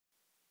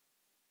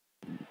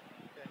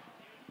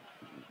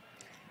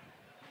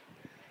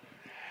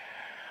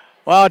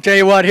Well, I'll tell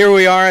you what, here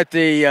we are at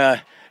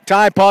the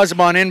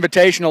Pozzobon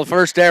Invitational,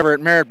 first ever at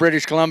Merritt,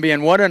 British Columbia,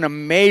 and what an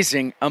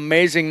amazing,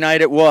 amazing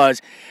night it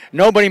was.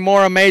 Nobody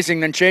more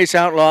amazing than Chase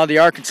Outlaw, the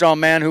Arkansas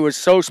man who was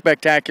so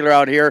spectacular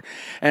out here.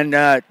 And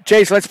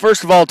Chase, let's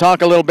first of all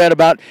talk a little bit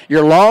about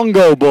your long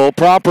go bull,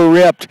 proper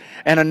ripped,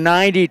 and a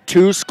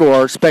 92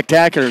 score,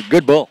 spectacular,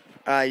 good bull.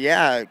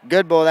 Yeah,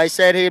 good bull. They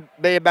said he'd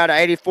be about an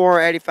 84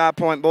 or 85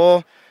 point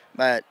bull,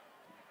 but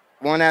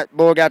when that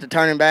bull got to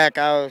turning back,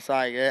 I was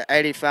like,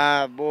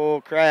 85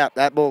 bull, crap.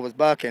 That bull was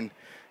bucking.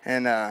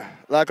 And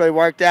luckily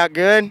worked out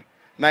good,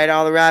 made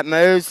all the right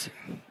moves.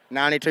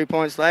 92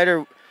 points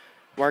later,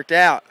 worked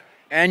out.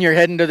 And you're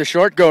heading to the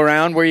short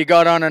go-round where you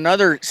got on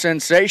another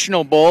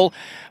sensational bull,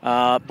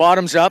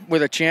 bottoms up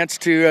with a chance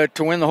to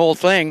win the whole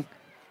thing.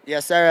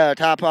 Yes, sir.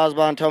 Ty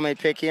Pozzobon told me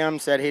to pick him,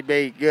 said he'd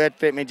be good,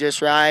 fit me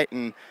just right,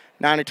 and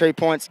 92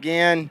 points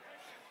again.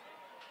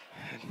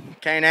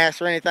 Can't ask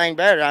for anything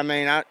better. I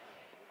mean, I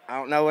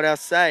don't know what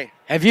else to say.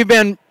 Have you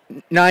been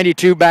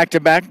 92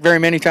 back-to-back very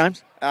many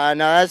times? No,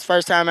 that's the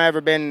first time I've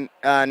ever been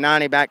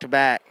 90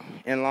 back-to-back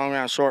in long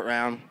round, short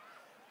round.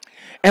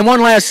 And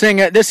one last thing,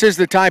 this is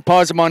the Ty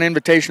Pozzobon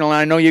Invitational, and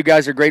I know you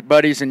guys are great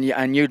buddies and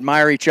you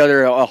admire each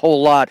other a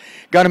whole lot.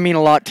 Got to mean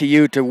a lot to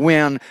you to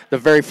win the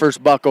very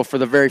first buckle for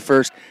the very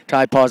first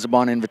Ty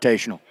Pozzobon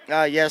Invitational.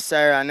 Yes,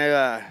 sir. I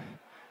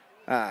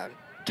knew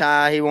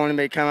Ty, he wanted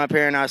me to come up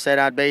here, and I said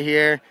I'd be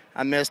here.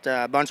 I missed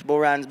a bunch of bull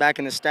ridings back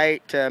in the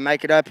state to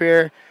make it up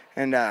here.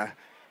 And,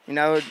 you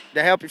know,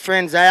 to help your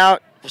friends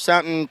out for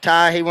something,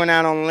 Ty, he went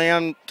out on a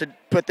limb to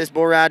put this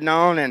bull riding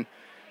on. And,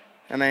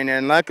 I mean,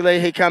 and luckily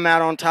he come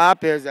out on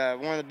top. It was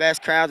one of the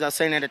best crowds I've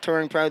seen at a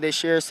touring pro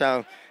this year.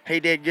 So he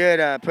did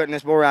good putting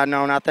this bull riding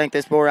on. I think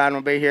this bull riding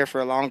will be here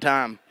for a long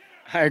time.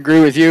 I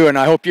agree with you, and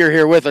I hope you're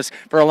here with us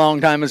for a long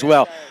time as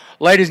well.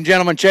 Ladies and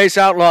gentlemen, Chase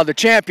Outlaw, the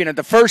champion at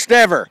the first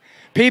ever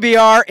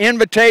PBR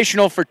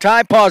Invitational for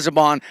Ty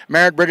Pozzobon,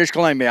 Merritt, British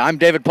Columbia. I'm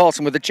David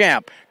Poulsen with the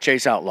champ,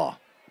 Chase Outlaw.